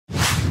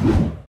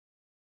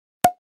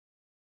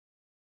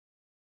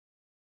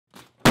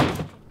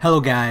Hello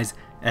guys,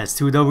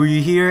 S2W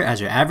here as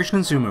your average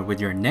consumer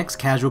with your next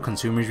casual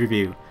consumer's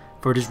review.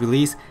 For this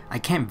release, I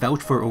can't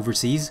vouch for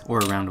overseas or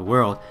around the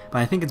world, but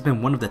I think it's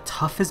been one of the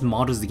toughest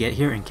models to get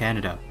here in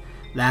Canada.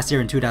 Last year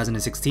in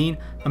 2016,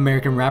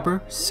 American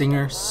rapper,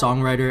 singer,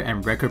 songwriter,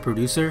 and record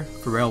producer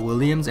Pharrell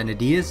Williams and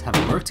Adidas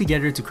have worked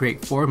together to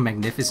create 4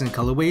 magnificent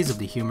colorways of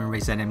the Human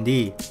Race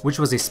NMD, which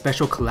was a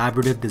special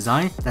collaborative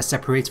design that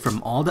separates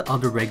from all the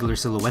other regular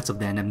silhouettes of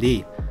the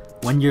NMD.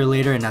 1 year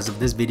later, and as of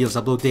this video's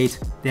upload date,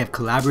 they have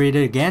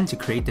collaborated again to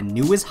create the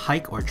newest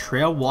hike or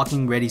trail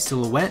walking ready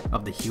silhouette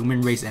of the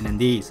Human Race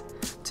NMDs.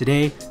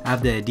 Today, I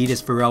have the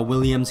Adidas Pharrell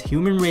Williams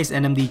Human Race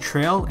NMD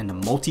Trail in the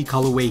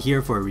multi-colorway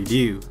here for a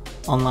review.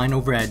 Online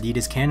over at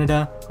Adidas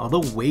Canada,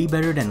 although way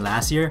better than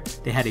last year,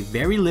 they had a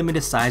very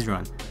limited size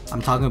run.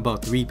 I'm talking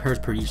about 3 pairs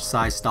per each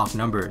size stock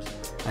numbers.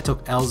 I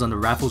took L's on the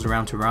raffles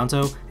around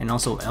Toronto and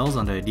also L's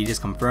on the Adidas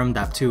Confirmed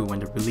app too when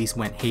the release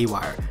went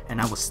haywire, and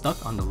I was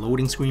stuck on the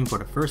loading screen for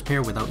the first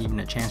pair without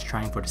even a chance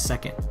trying for the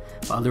second.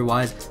 But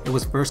otherwise, it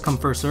was first come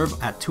first serve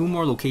at 2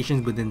 more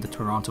locations within the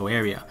Toronto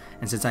area,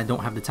 and since I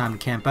don't have the time to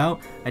camp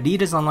out,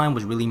 Adidas Online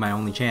was really my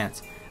only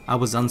chance. I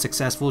was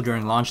unsuccessful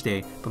during launch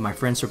day, but my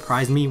friend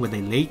surprised me with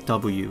a late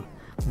W.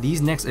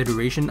 These next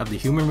iteration of the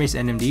Human Race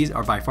NMDs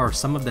are by far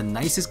some of the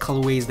nicest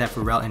colorways that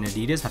Pharrell and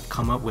Adidas have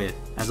come up with,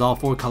 as all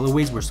 4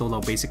 colorways were sold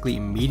out basically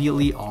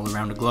immediately all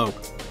around the globe.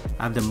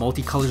 I have the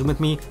multicolors with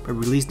me, but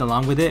released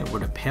along with it were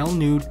the pale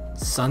nude,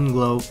 sun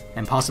glow,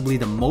 and possibly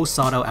the most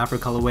sought out after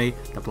colorway,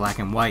 the black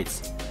and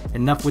whites.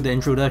 Enough with the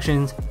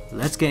introductions,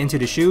 let's get into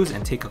the shoes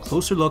and take a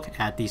closer look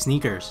at these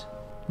sneakers.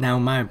 Now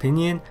in my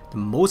opinion, the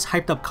most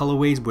hyped up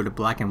colorways were the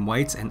black and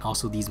whites and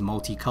also these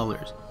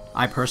multicolors.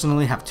 I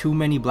personally have too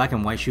many black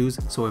and white shoes,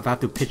 so if I have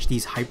to pitch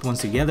these hyped ones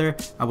together,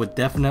 I would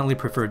definitely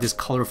prefer this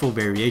colorful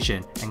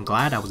variation, and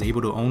glad I was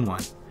able to own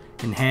one.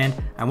 In hand,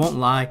 I won't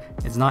lie,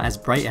 it's not as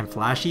bright and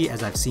flashy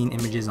as I've seen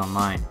images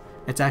online.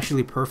 It's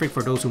actually perfect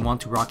for those who want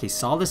to rock a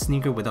solid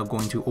sneaker without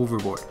going too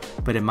overboard,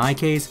 but in my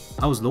case,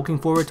 I was looking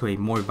forward to a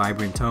more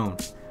vibrant tone.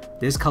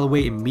 This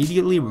colorway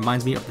immediately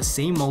reminds me of the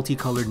same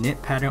multicolored knit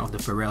pattern of the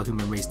Pharrell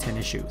Human Race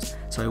tennis shoes,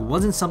 so it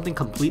wasn't something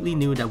completely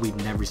new that we've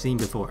never seen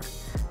before.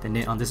 The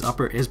knit on this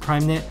upper is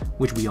prime knit,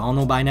 which we all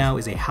know by now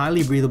is a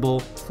highly breathable,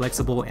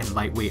 flexible, and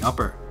lightweight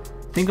upper.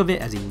 Think of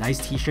it as a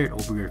nice t-shirt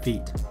over your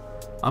feet.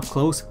 Up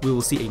close, we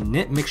will see a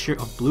knit mixture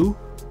of blue,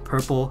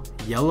 purple,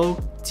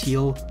 yellow,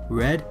 teal,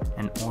 red,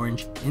 and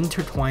orange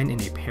intertwined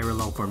in a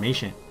parallel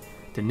formation.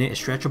 The knit is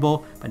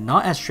stretchable, but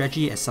not as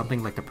stretchy as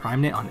something like the prime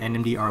knit on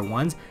NMD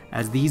R1s,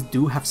 as these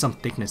do have some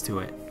thickness to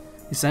it.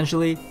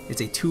 Essentially,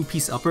 it's a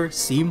 2-piece upper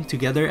seamed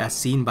together as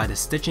seen by the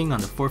stitching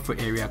on the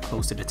forefoot area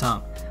close to the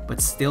tongue,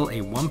 but still a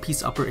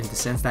 1-piece upper in the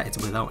sense that it's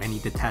without any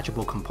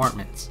detachable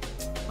compartments.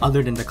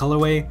 Other than the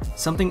colorway,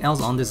 something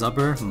else on this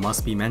upper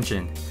must be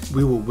mentioned.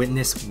 We will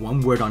witness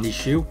one word on this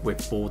shoe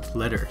with bold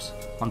letters.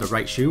 On the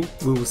right shoe,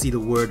 we will see the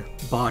word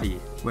body,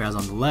 whereas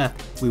on the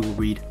left, we will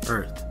read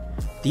earth.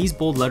 These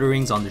bold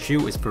letterings on the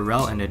shoe is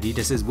Pharrell and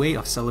Adidas' way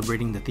of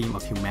celebrating the theme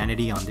of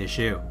humanity on this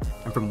shoe.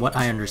 And from what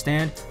I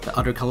understand, the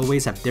other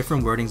colorways have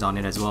different wordings on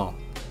it as well.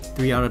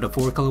 3 out of the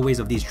 4 colorways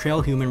of these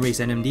Trail Human Race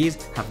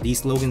NMDs have these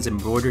slogans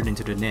embroidered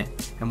into the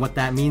knit, and what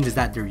that means is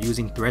that they're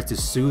using threads to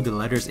sew the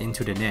letters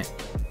into the knit.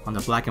 On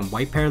the black and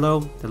white pair though,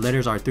 the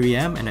letters are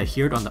 3M and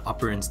adhered on the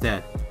upper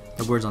instead.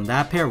 The words on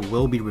that pair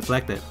will be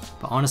reflective,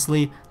 but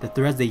honestly, the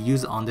threads they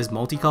use on this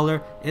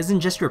multicolor isn't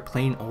just your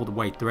plain old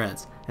white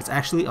threads, it's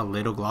actually a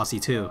little glossy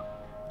too.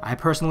 I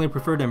personally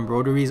prefer the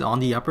embroideries on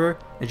the upper,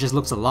 it just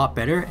looks a lot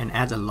better and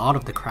adds a lot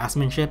of the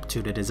craftsmanship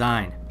to the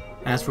design.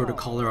 As for the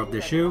collar of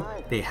the shoe,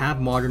 they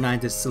have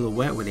modernized this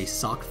silhouette with a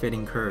sock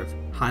fitting curve,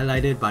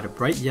 highlighted by the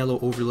bright yellow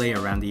overlay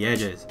around the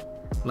edges.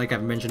 Like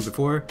I've mentioned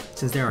before,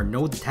 since there are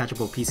no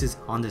detachable pieces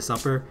on this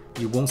upper,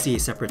 you won't see a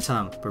separate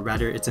tongue, but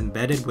rather it's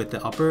embedded with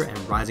the upper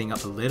and rising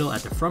up a little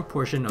at the front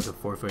portion of the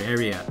forefoot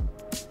area.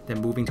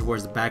 Then moving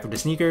towards the back of the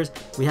sneakers,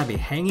 we have a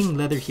hanging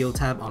leather heel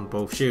tab on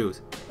both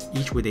shoes,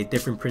 each with a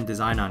different print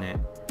design on it.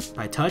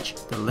 By touch,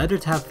 the leather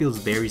tab feels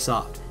very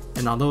soft,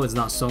 and although it's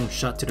not sewn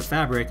shut to the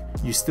fabric,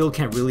 you still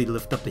can't really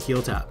lift up the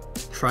heel tab.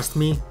 Trust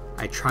me,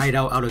 I tried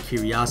out of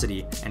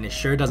curiosity, and it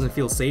sure doesn't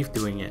feel safe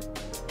doing it.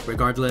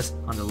 Regardless,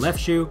 on the left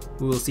shoe,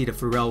 we will see the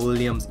Pharrell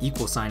Williams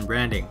equal sign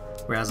branding,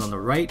 whereas on the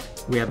right,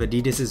 we have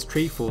Adidas'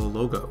 Tradefull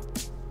logo.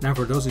 Now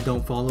for those who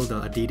don't follow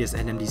the Adidas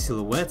NMD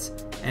silhouettes,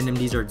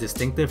 NMDs are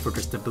distinctive for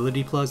the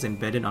stability plugs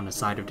embedded on the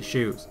side of the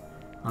shoes.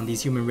 On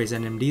these Human Race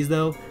NMDs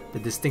though, the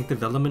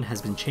distinctive element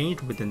has been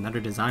changed with another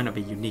design of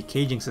a unique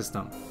caging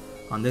system.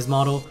 On this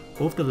model,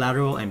 both the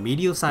lateral and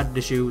medial side of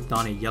the shoe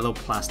don a yellow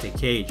plastic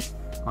cage.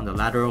 On the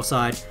lateral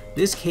side,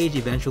 this cage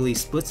eventually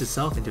splits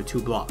itself into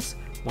 2 blocks,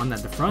 one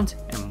at the front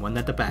and one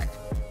at the back,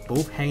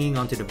 both hanging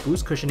onto the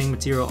boost cushioning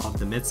material of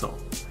the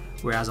midsole.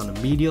 Whereas on the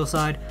medial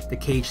side, the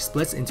cage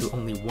splits into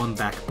only 1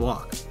 back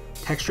block.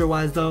 Texture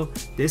wise though,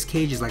 this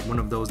cage is like one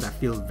of those that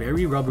feels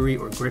very rubbery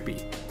or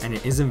grippy, and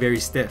it isn't very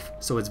stiff,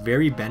 so it's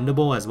very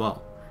bendable as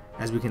well.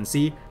 As we can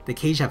see, the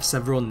cage have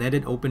several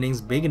netted openings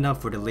big enough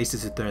for the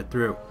laces to thread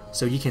through,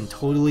 so you can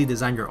totally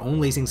design your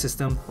own lacing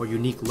system or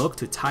unique look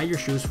to tie your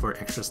shoes for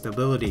extra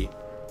stability.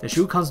 The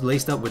shoe comes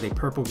laced up with a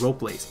purple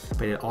rope lace,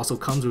 but it also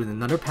comes with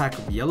another pack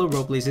of yellow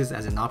rope laces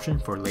as an option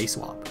for lace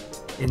swap.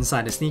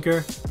 Inside the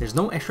sneaker, there's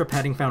no extra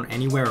padding found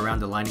anywhere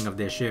around the lining of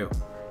this shoe.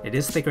 It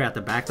is thicker at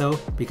the back though,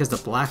 because the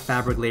black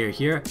fabric layer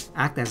here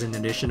acts as an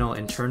additional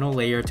internal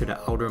layer to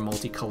the outer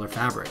multicolor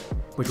fabric,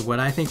 which what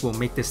I think will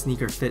make this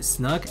sneaker fit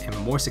snug and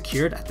more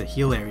secured at the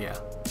heel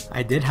area.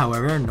 I did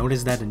however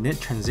notice that the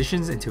knit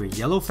transitions into a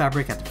yellow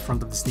fabric at the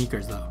front of the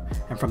sneakers though,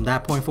 and from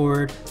that point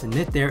forward, the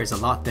knit there is a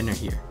lot thinner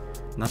here.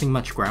 Nothing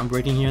much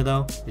groundbreaking here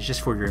though, it's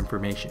just for your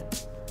information.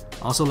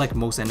 Also, like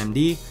most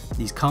NMD,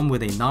 these come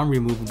with a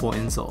non-removable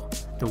insole,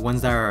 the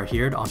ones that are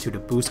adhered onto the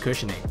boost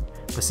cushioning.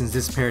 But since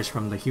this pair is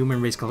from the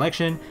Human Race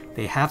collection,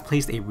 they have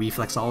placed a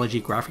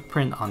reflexology graphic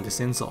print on this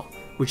insole,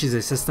 which is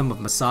a system of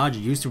massage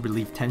used to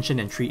relieve tension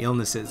and treat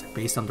illnesses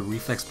based on the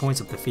reflex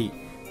points of the feet.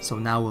 So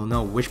now we'll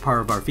know which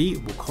part of our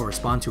feet will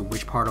correspond to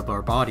which part of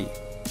our body.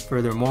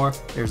 Furthermore,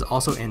 there's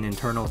also an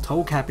internal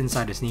toe cap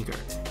inside the sneaker,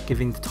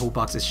 giving the toe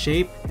box its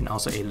shape and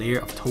also a layer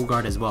of toe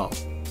guard as well.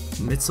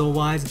 Midsole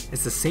wise,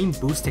 it's the same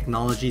boost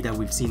technology that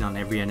we've seen on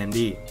every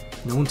NMD,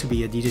 known to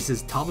be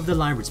Adidas' top of the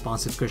line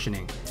responsive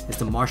cushioning. It's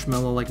the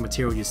marshmallow like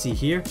material you see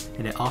here,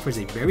 and it offers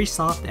a very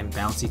soft and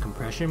bouncy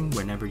compression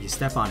whenever you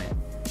step on it.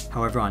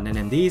 However, on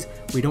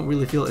NMDs, we don't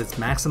really feel its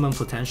maximum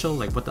potential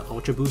like what the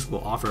Ultra Boost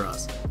will offer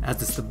us, as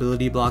the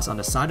stability blocks on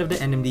the side of the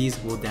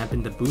NMDs will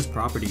dampen the boost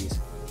properties.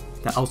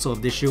 The outsole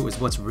of this shoe is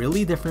what's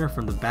really different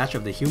from the batch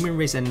of the Human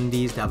Race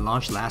NMDs that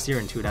launched last year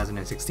in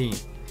 2016.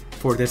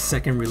 For this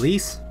second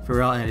release,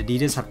 Pharrell and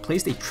Adidas have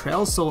placed a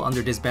trail sole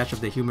under this batch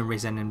of the Human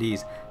Race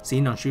NMDs,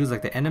 seen on shoes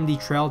like the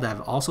NMD Trail that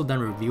I've also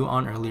done a review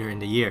on earlier in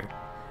the year.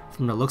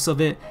 From the looks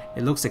of it,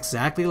 it looks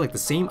exactly like the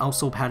same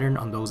outsole pattern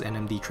on those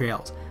NMD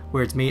Trails,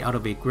 where it's made out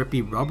of a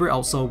grippy rubber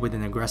outsole with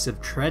an aggressive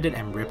threaded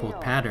and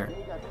rippled pattern.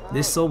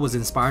 This sole was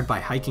inspired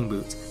by hiking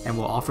boots and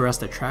will offer us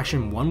the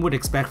traction one would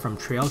expect from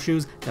trail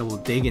shoes that will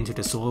dig into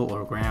the soil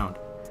or ground.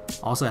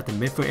 Also at the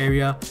midfoot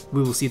area,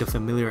 we will see the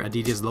familiar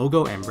Adidas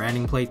logo and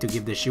branding plate to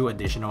give the shoe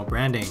additional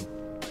branding.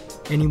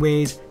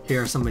 Anyways,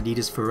 here are some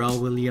Adidas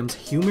Pharrell Williams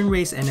Human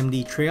Race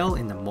NMD Trail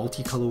in the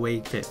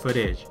multi-colorway fit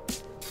footage.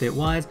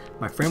 Fit-wise,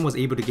 my friend was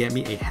able to get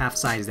me a half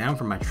size down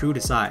from my true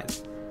to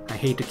size. I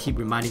hate to keep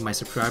reminding my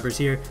subscribers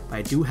here, but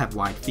I do have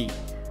wide feet.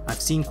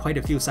 I've seen quite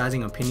a few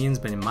sizing opinions,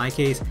 but in my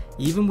case,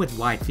 even with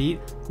wide feet,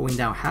 going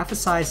down half a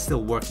size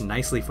still worked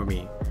nicely for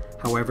me.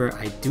 However,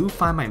 I do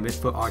find my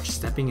midfoot arch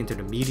stepping into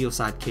the medial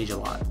side cage a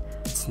lot.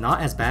 It's not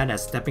as bad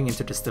as stepping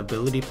into the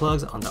stability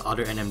plugs on the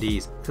other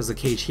NMDs, because the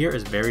cage here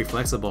is very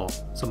flexible,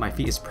 so my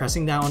feet is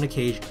pressing down on the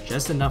cage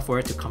just enough for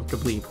it to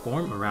comfortably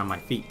form around my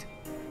feet.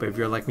 But if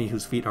you're like me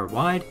whose feet are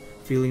wide,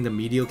 feeling the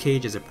medial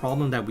cage is a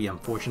problem that we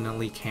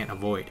unfortunately can't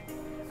avoid.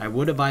 I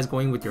would advise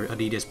going with your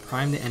Adidas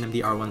Prime to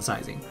NMD R1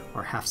 sizing,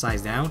 or half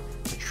size down,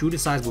 but true to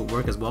size will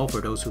work as well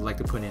for those who like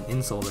to put an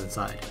insole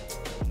inside.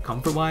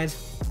 Comfort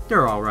wise,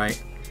 they're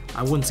alright.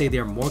 I wouldn't say they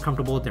are more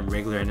comfortable than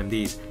regular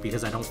NMDs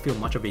because I don't feel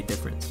much of a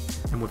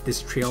difference, and with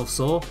this trail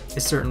sole, it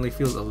certainly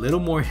feels a little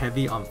more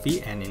heavy on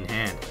feet and in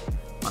hand.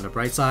 On the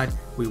bright side,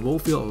 we will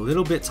feel a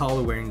little bit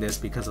taller wearing this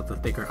because of the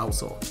thicker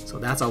outsole, so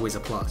that's always a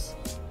plus.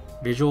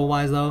 Visual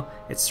wise though,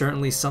 it's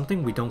certainly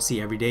something we don't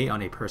see every day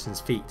on a person's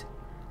feet.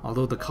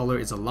 Although the color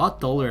is a lot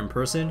duller in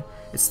person,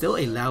 it's still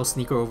a loud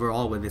sneaker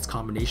overall with its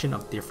combination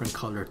of different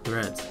colored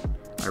threads.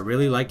 I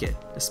really like it,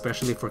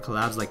 especially for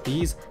collabs like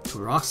these, to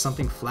rock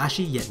something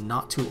flashy yet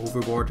not too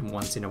overboard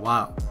once in a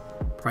while.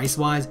 Price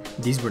wise,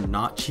 these were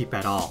not cheap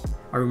at all.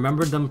 I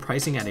remember them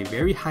pricing at a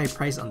very high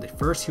price on the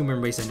first Human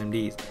Race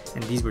NMDs,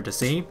 and these were the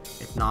same,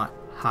 if not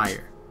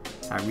higher.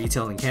 At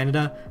retail in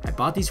Canada, I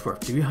bought these for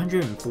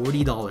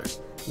 $340.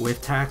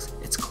 With tax,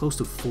 it's close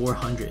to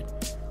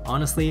 $400.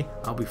 Honestly,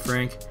 I'll be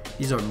frank,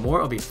 these are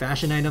more of a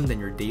fashion item than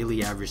your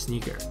daily average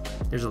sneaker.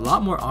 There's a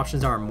lot more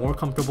options that are more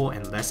comfortable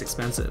and less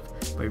expensive,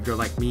 but if you're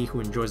like me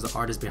who enjoys the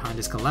artist behind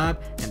this collab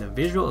and the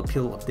visual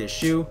appeal of this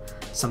shoe,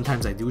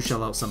 sometimes I do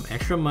shell out some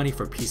extra money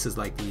for pieces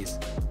like these.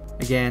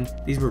 Again,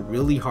 these were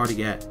really hard to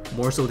get,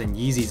 more so than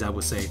Yeezys I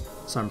would say,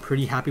 so I'm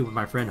pretty happy with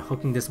my friend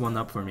hooking this one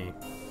up for me.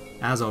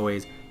 As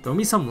always, throw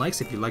me some likes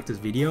if you liked this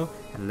video,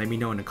 and let me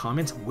know in the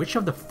comments which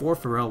of the 4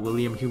 Pharrell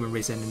Williams Human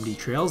Race NMD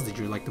trails did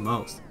you like the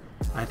most.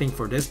 I think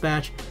for this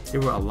batch,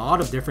 there were a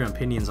lot of different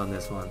opinions on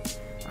this one.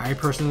 I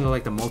personally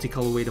like the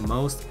multicolorway the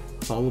most,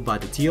 followed by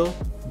the teal,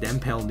 then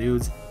pale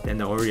nudes, then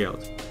the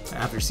Oreos.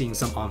 After seeing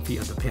some on feet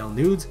of the pale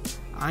nudes,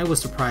 I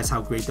was surprised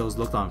how great those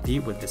looked on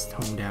feet with this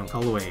toned down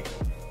colorway.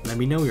 Let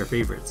me know your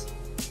favorites.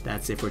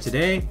 That's it for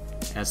today,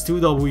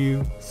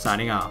 S2W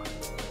signing off.